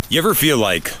You ever feel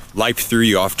like life threw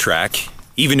you off track,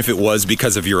 even if it was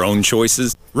because of your own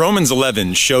choices? Romans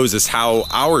 11 shows us how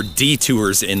our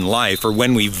detours in life are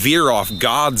when we veer off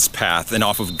God's path and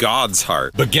off of God's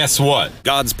heart. But guess what?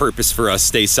 God's purpose for us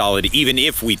stays solid even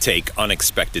if we take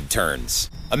unexpected turns.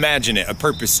 Imagine it, a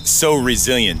purpose so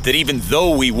resilient that even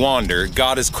though we wander,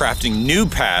 God is crafting new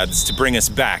paths to bring us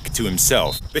back to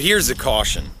Himself. But here's a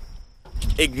caution.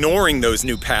 Ignoring those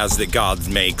new paths that God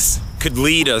makes could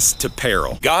lead us to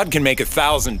peril. God can make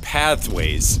 1,000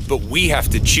 pathways, but we have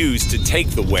to choose to take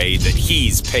the way that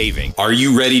He's paving. Are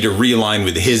you ready to realign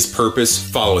with His purpose,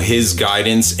 follow His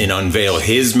guidance, and unveil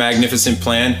His magnificent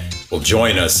plan? Well,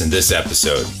 join us in this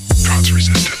episode. God's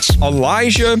resistance.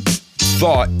 Elijah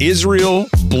thought Israel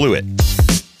blew it.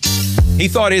 He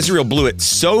thought Israel blew it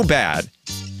so bad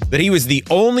that he was the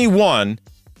only one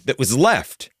that was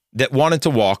left that wanted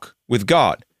to walk with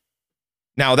God.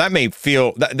 Now, that may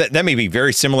be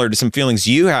very similar to some feelings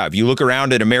you have. You look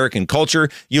around at American culture,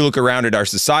 you look around at our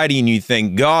society, and you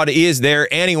think, God, is there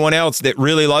anyone else that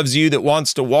really loves you, that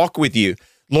wants to walk with you?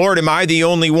 Lord, am I the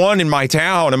only one in my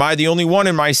town? Am I the only one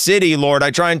in my city? Lord,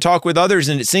 I try and talk with others,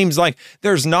 and it seems like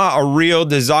there's not a real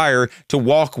desire to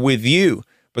walk with you.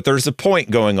 But there's a point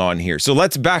going on here. So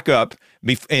let's back up,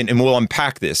 and we'll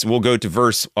unpack this. We'll go to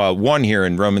verse 1 here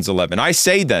in Romans 11. I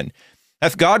say then,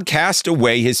 hath God cast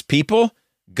away his people?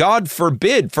 God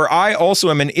forbid, for I also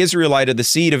am an Israelite of the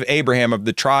seed of Abraham, of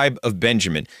the tribe of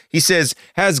Benjamin. He says,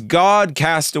 has God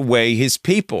cast away his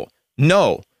people?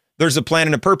 No, there's a plan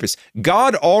and a purpose.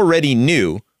 God already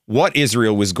knew what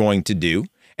Israel was going to do.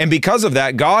 And because of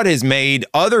that, God has made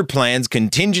other plans,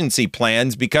 contingency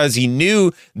plans, because he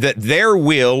knew that their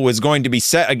will was going to be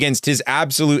set against his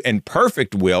absolute and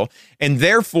perfect will. And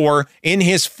therefore, in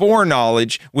his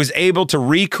foreknowledge, was able to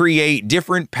recreate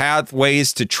different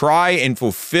pathways to try and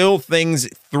fulfill things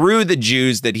through the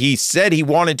Jews that he said he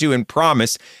wanted to and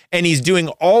promised. And he's doing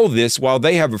all this while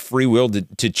they have a free will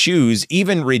to choose,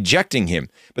 even rejecting him.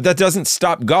 But that doesn't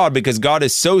stop God, because God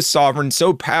is so sovereign,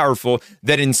 so powerful,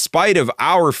 that in spite of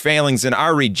our failings and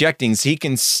our rejectings, he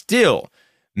can still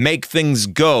make things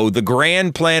go, the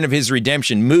grand plan of his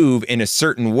redemption, move in a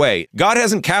certain way. God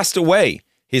hasn't cast away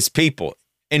his people.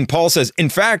 And Paul says, in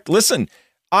fact, listen,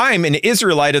 I'm an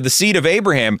Israelite of the seed of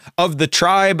Abraham, of the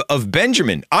tribe of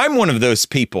Benjamin. I'm one of those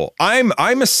people. I'm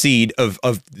a seed of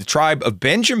the tribe of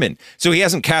Benjamin. So he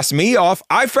hasn't cast me off.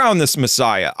 I found this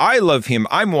Messiah. I love him.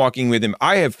 I'm walking with him.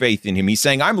 I have faith in him. He's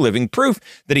saying I'm living proof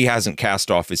that he hasn't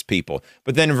cast off his people.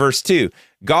 But then in verse 2,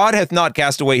 God hath not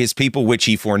cast away his people which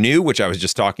he foreknew, which I was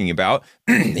just talking about.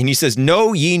 And he says,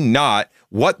 know ye not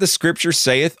what the scripture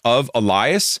saith of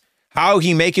Elias? How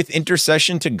he maketh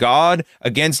intercession to God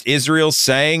against Israel,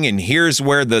 saying, and here's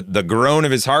where the groan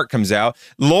of his heart comes out,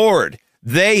 Lord,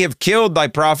 they have killed thy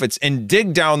prophets and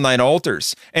digged down thine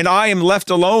altars, and I am left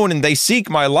alone, and they seek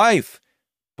my life.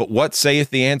 But what saith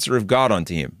the answer of God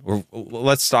unto him? Or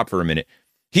let's stop for a minute.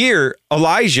 Here,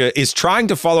 Elijah is trying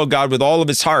to follow God with all of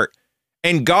his heart,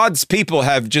 and God's people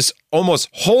have just almost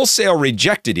wholesale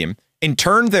rejected him and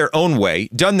turned their own way,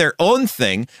 done their own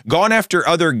thing, gone after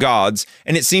other gods.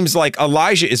 And it seems like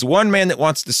Elijah is one man that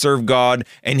wants to serve God,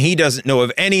 and he doesn't know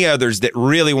of any others that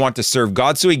really want to serve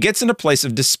God. So he gets in a place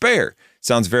of despair.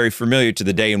 Sounds very familiar to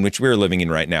the day in which we're living in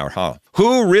right now, huh?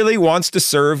 Who really wants to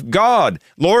serve God?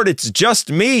 Lord, it's just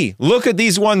me. Look at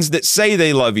these ones that say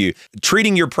they love you,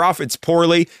 treating your prophets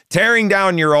poorly, tearing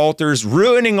down your altars,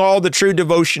 ruining all the true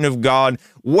devotion of God.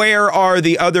 Where are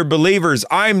the other believers?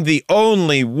 I'm the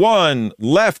only one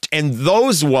left. And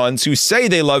those ones who say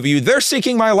they love you, they're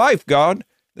seeking my life, God.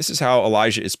 This is how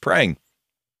Elijah is praying.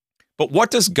 But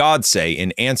what does God say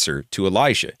in answer to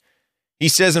Elijah? He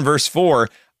says in verse 4,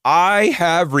 I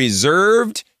have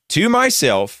reserved to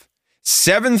myself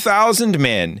 7,000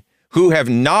 men who have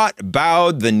not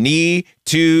bowed the knee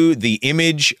to the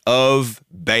image of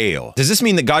Baal. Does this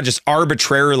mean that God just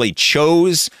arbitrarily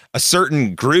chose a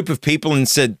certain group of people and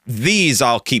said, these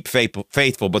I'll keep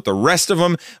faithful, but the rest of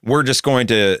them, we're just going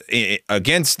to,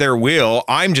 against their will,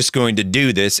 I'm just going to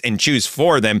do this and choose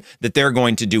for them that they're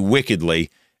going to do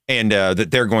wickedly, and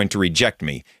that they're going to reject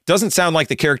me? Doesn't sound like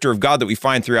the character of God that we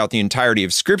find throughout the entirety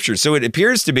of Scripture. So it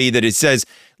appears to be that it says,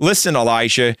 listen,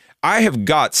 Elisha, I have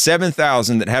got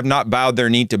 7,000 that have not bowed their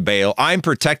knee to Baal. I'm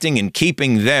protecting and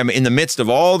keeping them in the midst of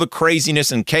all the craziness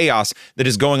and chaos that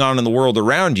is going on in the world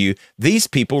around you. These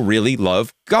people really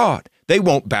love God. They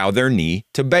won't bow their knee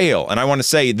to Baal. And I want to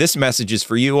say this message is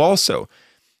for you also.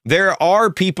 There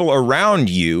are people around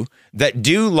you that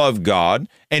do love God,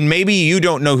 and maybe you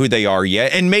don't know who they are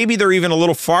yet, and maybe they're even a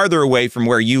little farther away from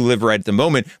where you live right at the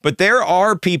moment, but there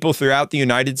are people throughout the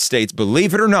United States,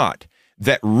 believe it or not,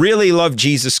 that really love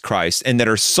Jesus Christ and that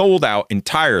are sold out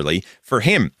entirely for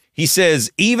him. He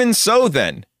says, even so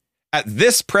then, at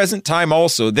this present time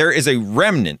also, there is a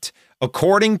remnant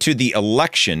according to the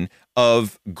election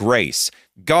of grace.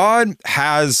 God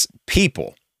has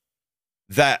people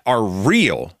that are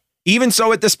real. Even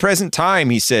so at this present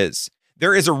time, he says,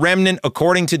 there is a remnant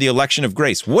according to the election of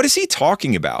grace. What is he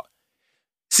talking about?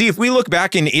 See, if we look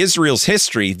back in Israel's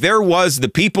history, there was the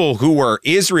people who were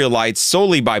Israelites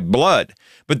solely by blood.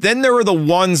 But then there were the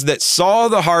ones that saw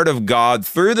the heart of God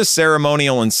through the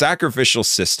ceremonial and sacrificial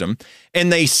system,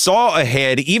 and they saw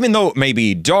ahead, even though it may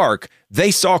be dark,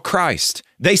 they saw Christ.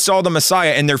 They saw the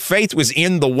Messiah, and their faith was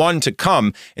in the one to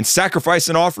come and sacrifice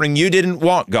an offering you didn't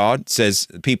want, God, says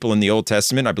people in the Old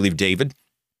Testament, I believe David.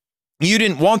 You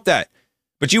didn't want that.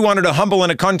 But you wanted a humble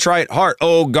and a contrite heart.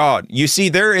 Oh God. You see,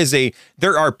 there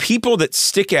are people that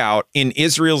stick out in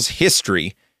Israel's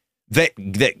history that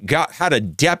had a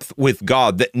depth with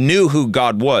God, that knew who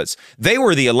God was. They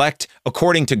were the elect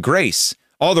according to grace.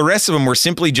 All the rest of them were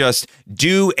simply just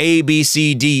do A, B,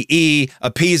 C, D, E,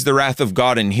 appease the wrath of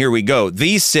God, and here we go.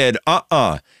 These said,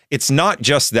 it's not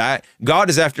just that. God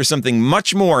is after something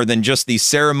much more than just these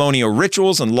ceremonial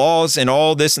rituals and laws and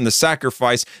all this and the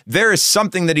sacrifice. There is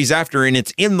something that he's after, and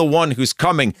it's in the one who's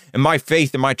coming, and my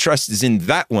faith and my trust is in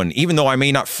that one, even though I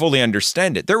may not fully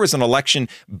understand it. There was an election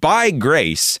by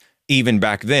grace even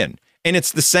back then. And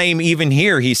it's the same even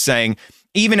here. He's saying,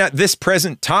 even at this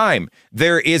present time,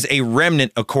 there is a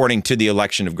remnant according to the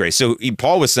election of grace. So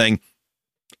Paul was saying,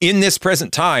 in this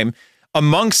present time,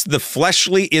 amongst the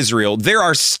fleshly Israel, there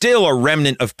are still a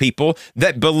remnant of people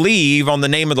that believe on the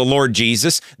name of the Lord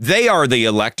Jesus. They are the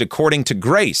elect according to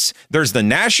grace. There's the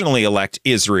nationally elect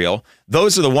Israel.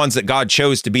 Those are the ones that God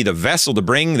chose to be the vessel to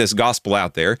bring this gospel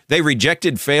out there. They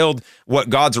rejected, failed what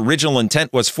God's original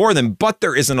intent was for them, but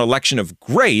there is an election of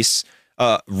grace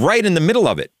right in the middle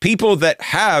of it. People that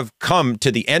have come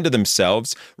to the end of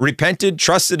themselves, repented,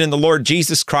 trusted in the Lord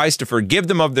Jesus Christ to forgive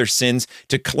them of their sins,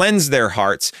 to cleanse their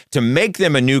hearts, to make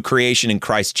them a new creation in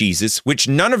Christ Jesus, which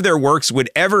none of their works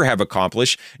would ever have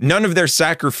accomplished. None of their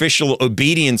sacrificial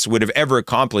obedience would have ever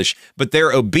accomplished, but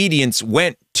their obedience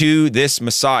went to this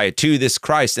Messiah, to this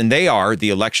Christ, and they are the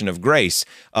election of grace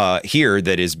here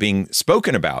that is being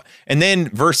spoken about. And then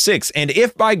verse 6, and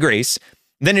if by grace,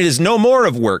 then it is no more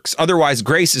of works, otherwise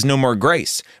grace is no more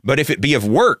grace. But if it be of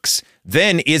works,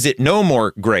 then is it no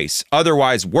more grace,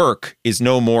 otherwise work is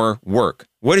no more work.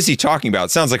 What is he talking about?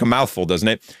 It sounds like a mouthful, doesn't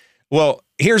it? Well,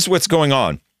 here's what's going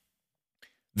on.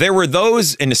 There were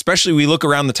those, and especially we look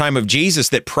around the time of Jesus,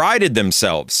 that prided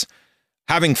themselves,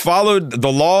 having followed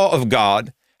the law of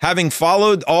God, having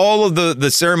followed all of the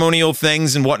ceremonial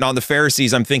things and whatnot, the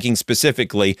Pharisees, I'm thinking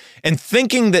specifically, and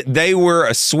thinking that they were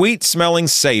a sweet-smelling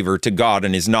savor to God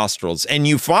in his nostrils. And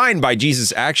you find by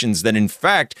Jesus' actions that, in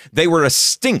fact, they were a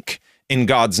stink in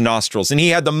God's nostrils. And he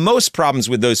had the most problems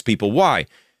with those people. Why?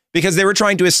 Because they were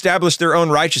trying to establish their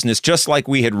own righteousness, just like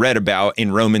we had read about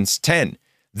in Romans 10.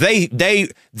 They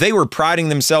were priding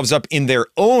themselves up in their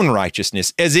own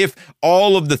righteousness, as if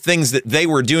all of the things that they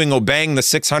were doing, obeying the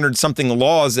 600-something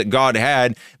laws that God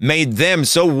had, made them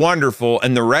so wonderful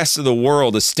and the rest of the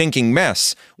world a stinking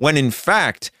mess, when in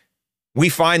fact, we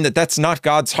find that that's not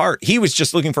God's heart. He was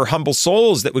just looking for humble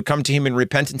souls that would come to him in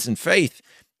repentance and faith.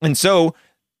 And so,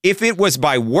 if it was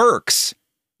by works,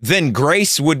 then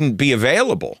grace wouldn't be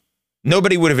available.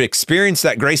 Nobody would have experienced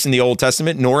that grace in the Old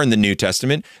Testament nor in the New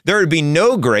Testament. There would be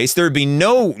no grace. There would be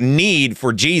no need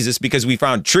for Jesus, because we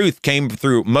found truth came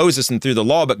through Moses and through the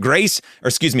law, but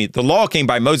the law came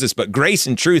by Moses, but grace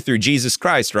and truth through Jesus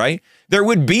Christ, right? There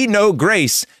would be no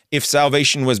grace if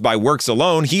salvation was by works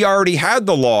alone. He already had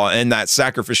the law and that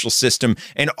sacrificial system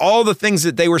and all the things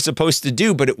that they were supposed to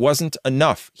do, but it wasn't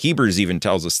enough. Hebrews even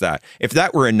tells us that. If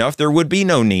that were enough, there would be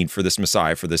no need for this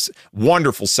Messiah, for this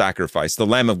wonderful sacrifice, the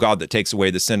Lamb of God that takes away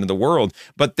the sin of the world.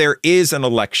 But there is an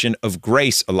election of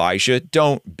grace, Elijah.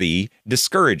 Don't be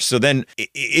discouraged. So then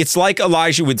it's like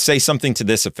Elijah would say something to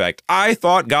this effect. I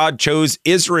thought God chose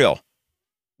Israel.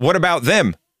 What about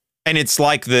them? And it's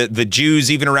like the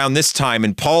Jews even around this time,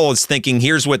 and Paul is thinking,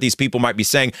 here's what these people might be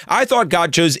saying. I thought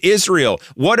God chose Israel.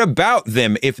 What about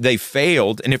them if they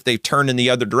failed and if they turned in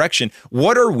the other direction?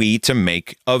 What are we to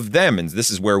make of them? And this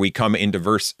is where we come into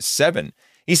verse 7.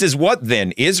 He says, what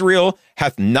then? Israel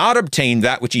hath not obtained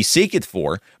that which he seeketh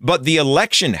for, but the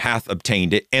election hath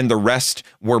obtained it, and the rest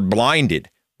were blinded.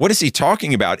 What is he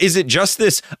talking about? Is it just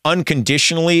this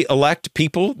unconditionally elect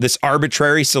people, this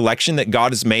arbitrary selection that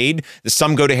God has made, that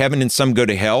some go to heaven and some go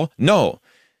to hell? No,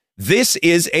 this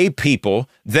is a people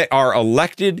that are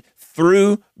elected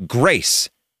through grace.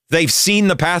 They've seen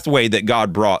the pathway that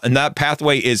God brought, and that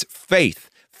pathway is faith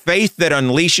faith that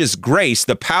unleashes grace,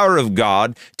 the power of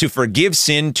God to forgive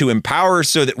sin, to empower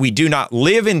so that we do not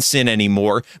live in sin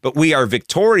anymore, but we are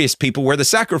victorious people, where the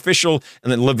sacrificial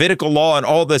and the Levitical law and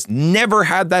all this never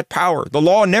had that power. The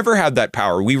law never had that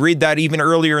power. We read that even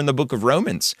earlier in the book of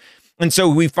Romans. And so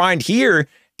we find here,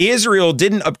 Israel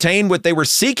didn't obtain what they were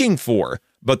seeking for,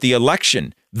 but the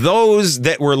election. Those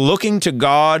that were looking to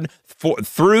God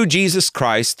through Jesus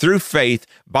Christ, through faith,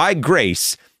 by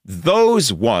grace,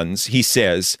 those ones, he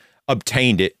says,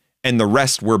 obtained it, and the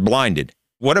rest were blinded.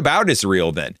 What about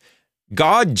Israel then?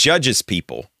 God judges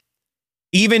people,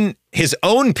 even his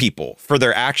own people, for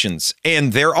their actions,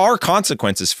 and there are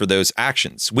consequences for those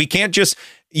actions. We can't just,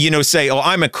 say, oh,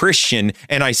 I'm a Christian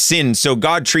and I sin, so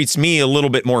God treats me a little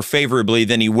bit more favorably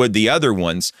than he would the other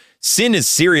ones. Sin is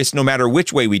serious no matter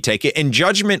which way we take it, and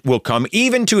judgment will come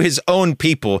even to his own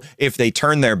people if they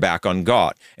turn their back on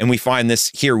God. And we find this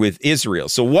here with Israel.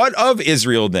 So what of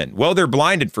Israel then? Well, they're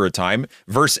blinded for a time.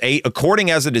 Verse 8, according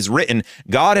as it is written,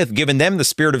 God hath given them the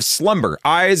spirit of slumber,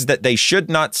 eyes that they should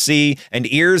not see, and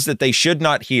ears that they should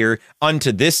not hear,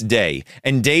 unto this day.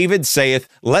 And David saith,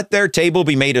 let their table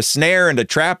be made a snare and a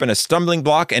trap and a stumbling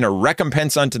block and a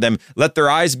recompense unto them. Let their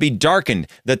eyes be darkened,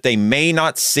 that they may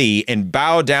not see, and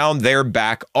bow down their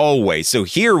back always. So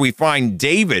here we find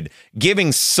David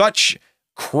giving such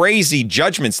crazy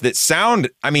judgments that sound,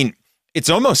 it's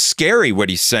almost scary what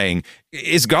he's saying.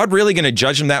 Is God really going to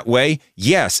judge them that way?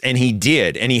 Yes, and he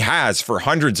did, and he has for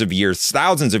hundreds of years,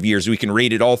 thousands of years. We can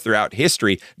read it all throughout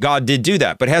history. God did do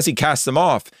that, but has he cast them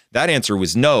off? That answer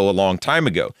was no a long time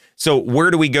ago. So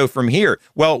where do we go from here?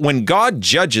 Well, when God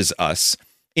judges us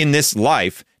in this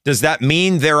life, does that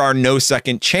mean there are no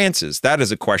second chances? That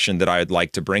is a question that I'd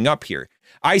like to bring up here.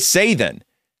 I say then,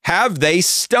 have they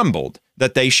stumbled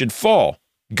that they should fall?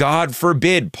 God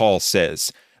forbid, Paul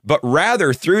says. But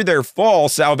rather through their fall,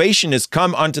 salvation is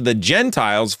come unto the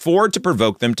Gentiles for to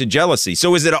provoke them to jealousy.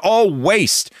 So is it all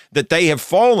waste that they have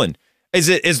fallen?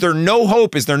 Is there no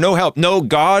hope? Is there no help? No,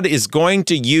 God is going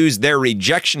to use their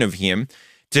rejection of him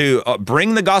to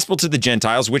bring the gospel to the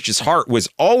Gentiles, which his heart was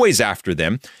always after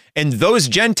them. And those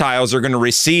Gentiles are going to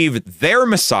receive their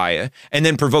Messiah and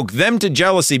then provoke them to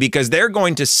jealousy because they're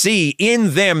going to see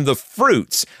in them the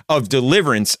fruits of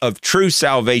deliverance, of true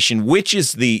salvation, which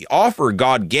is the offer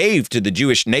God gave to the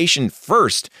Jewish nation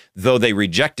first, though they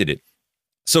rejected it.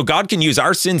 So God can use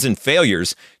our sins and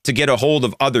failures to get a hold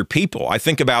of other people. I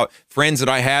think about friends that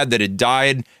I had that had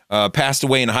died, passed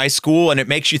away in high school, and it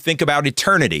makes you think about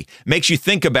eternity. Makes you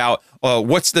think about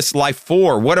what's this life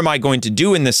for? What am I going to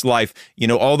do in this life?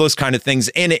 All those kind of things.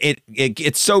 And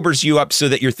it sobers you up so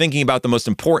that you're thinking about the most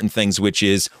important things, which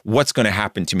is what's going to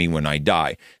happen to me when I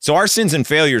die. So our sins and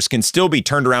failures can still be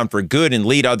turned around for good and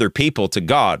lead other people to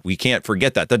God. We can't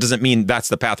forget that. That doesn't mean that's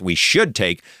the path we should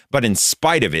take, but in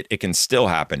spite of it, it can still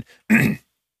happen.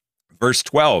 Verse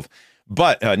 12.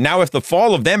 But now if the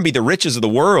fall of them be the riches of the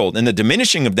world, and the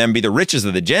diminishing of them be the riches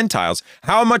of the Gentiles,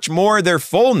 how much more their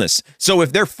fullness? So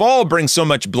if their fall brings so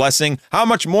much blessing, how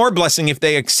much more blessing if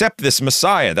they accept this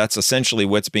Messiah? That's essentially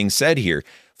what's being said here.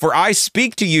 For I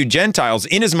speak to you Gentiles,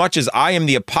 inasmuch as I am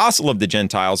the apostle of the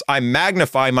Gentiles, I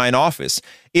magnify mine office,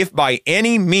 if by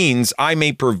any means I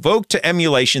may provoke to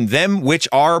emulation them which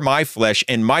are my flesh,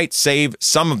 and might save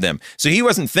some of them. So he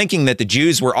wasn't thinking that the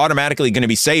Jews were automatically going to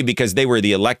be saved because they were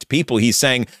the elect people. He's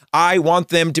saying, I want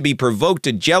them to be provoked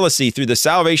to jealousy through the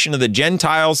salvation of the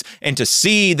Gentiles, and to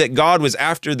see that God was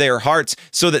after their hearts,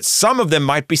 so that some of them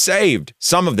might be saved.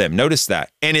 Some of them, notice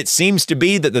that. And it seems to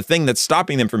be that the thing that's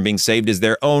stopping them from being saved is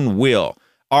their own will.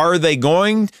 Are they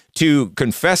going to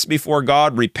confess before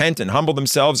God, repent and humble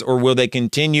themselves, or will they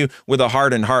continue with a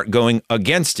hardened heart going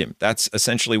against him? That's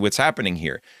essentially what's happening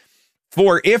here.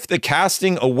 For if the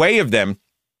casting away of them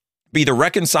be the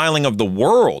reconciling of the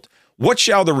world, what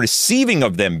shall the receiving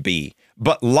of them be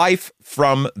but life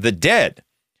from the dead?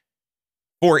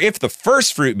 For if the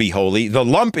first fruit be holy, the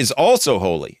lump is also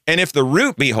holy. And if the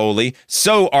root be holy,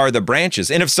 so are the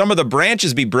branches. And if some of the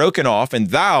branches be broken off,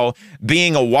 and thou,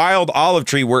 being a wild olive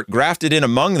tree, wert grafted in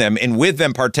among them, and with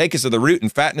them partakest of the root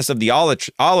and fatness of the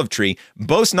olive tree,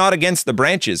 boast not against the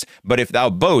branches. But if thou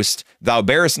boast, thou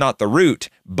bearest not the root,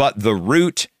 but the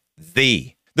root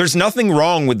thee. There's nothing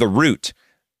wrong with the root.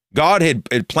 God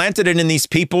had planted it in these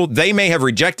people. They may have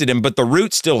rejected him, but the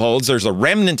root still holds. There's a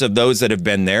remnant of those that have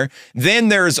been there. Then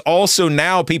there's also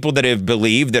now people that have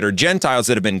believed, that are Gentiles,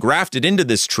 that have been grafted into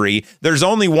this tree. There's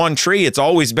only one tree. It's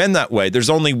always been that way. There's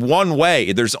only one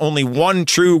way. There's only one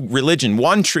true religion,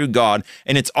 one true God,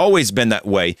 and it's always been that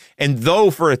way. And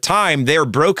though for a time they're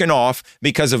broken off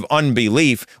because of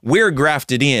unbelief, we're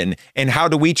grafted in. And how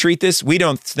do we treat this? We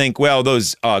don't think, well,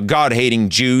 those God-hating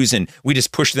Jews, and we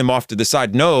just push them off to the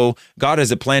side. No, God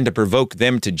has a plan to provoke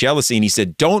them to jealousy. And he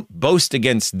said, don't boast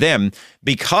against them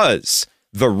because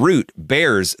the root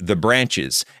bears the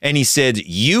branches. And he said,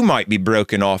 you might be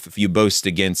broken off if you boast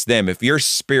against them. If your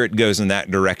spirit goes in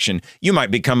that direction, you might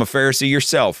become a Pharisee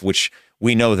yourself, which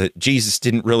we know that Jesus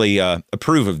didn't really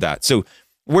approve of that. So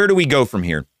where do we go from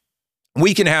here?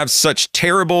 We can have such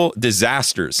terrible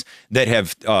disasters that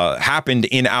have happened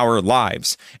in our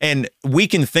lives. And we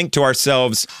can think to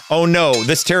ourselves, oh no,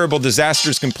 this terrible disaster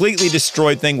is completely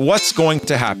destroyed thing. What's going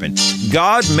to happen?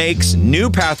 God makes new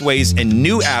pathways and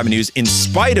new avenues in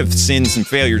spite of sins and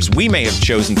failures we may have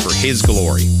chosen for his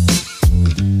glory.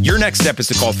 Your next step is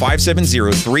to call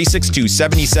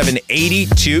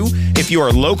 570-362-7782. If you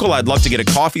are local, I'd love to get a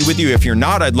coffee with you. If you're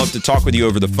not, I'd love to talk with you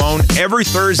over the phone. Every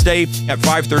Thursday at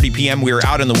 5:30 p.m., we are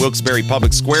out in the Wilkes-Barre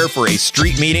Public Square for a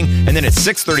street meeting. And then at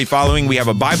 6:30 following, we have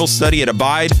a Bible study at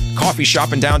Abide Coffee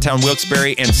Shop in downtown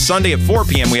Wilkes-Barre. And Sunday at 4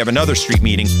 p.m., we have another street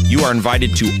meeting. You are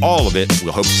invited to all of it.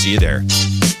 We'll hope to see you there.